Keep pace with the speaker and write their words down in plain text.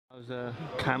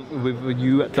Camp with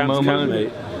you at the Camp's moment,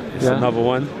 mate. It's another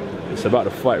one. It's about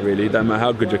the fight, really. Don't matter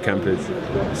how good your camp is.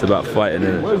 It's about fighting,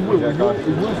 isn't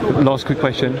it? Last quick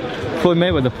question. Floyd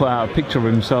Mayweather put out a picture of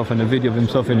himself and a video of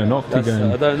himself in an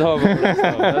octagon. I don't know about that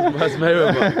stuff. That's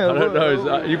Mayweather. I don't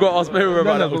know. You got to ask Mayweather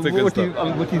about that octagon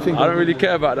stuff. What do you think? I don't really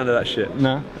care about none of that shit.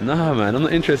 No? Nah, man. I'm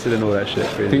not interested in all that shit.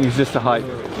 Really. I think it's just a hype.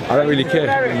 I don't really care.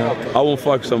 I won't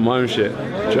focus on my own shit. Do you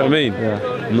know what I mean? Yeah.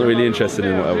 I'm not really interested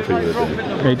in what other people are doing.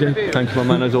 AJ, thank you, my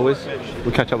man, as always.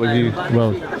 We'll catch up with you.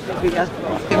 Well.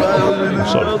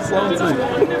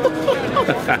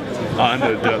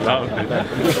 Arnold, I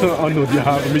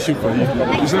have a mission for you.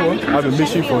 You say what? I have a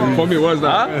mission for you. For me, what's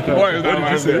that? Huh? What did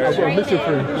you say? I've got a mission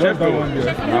for you. What's that one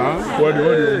there? What do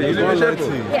you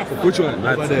want? Which one?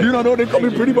 You don't know they call me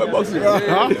pretty boy boxing. They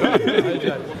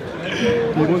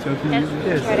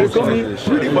call me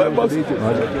pretty boy boxing.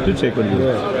 You check on you.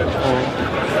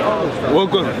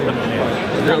 Welcome.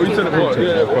 Yeah, we said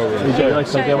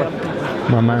it. Yeah.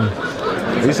 My man.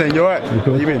 You saying you're right?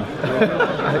 What you mean?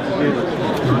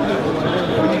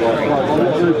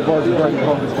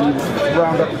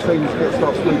 Round up the things,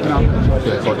 start speaking up.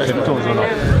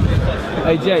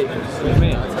 Hey Jay, it's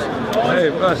me. Hey,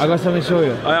 Russ. I got something to show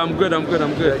you. I'm good. I'm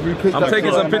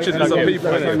taking some pictures with some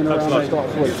people.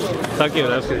 Thank you,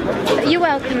 that's good. You're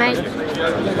welcome, mate.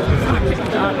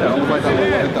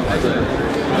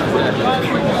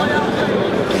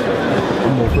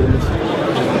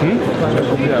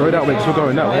 Go that way, because we're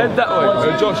going that way. Head that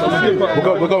way. Josh,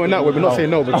 We're going that way, we're not saying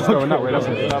no, we're just going that way. That's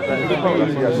it. I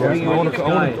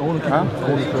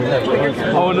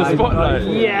want the spotlight.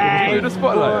 Yeah. The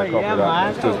spotlight. Yeah,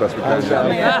 man.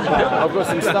 I've got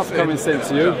some stuff coming sent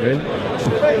to you.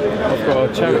 I've got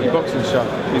a charity boxing shop.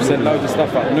 You've sent loads of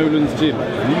stuff at Newlands Gym.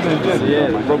 Yeah,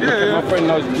 my friend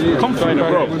knows the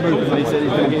trainer, Rob. He said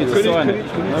he's going to get you to sign it.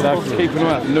 So I have to keep him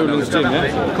out at Newlands Gym,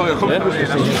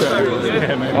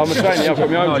 I'm a trainer, I've got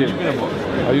my own gym.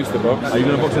 I used to box. Are you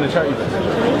going to box in a charity?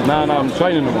 No, I'm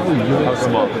training them. How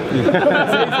smart.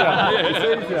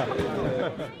 It's easier.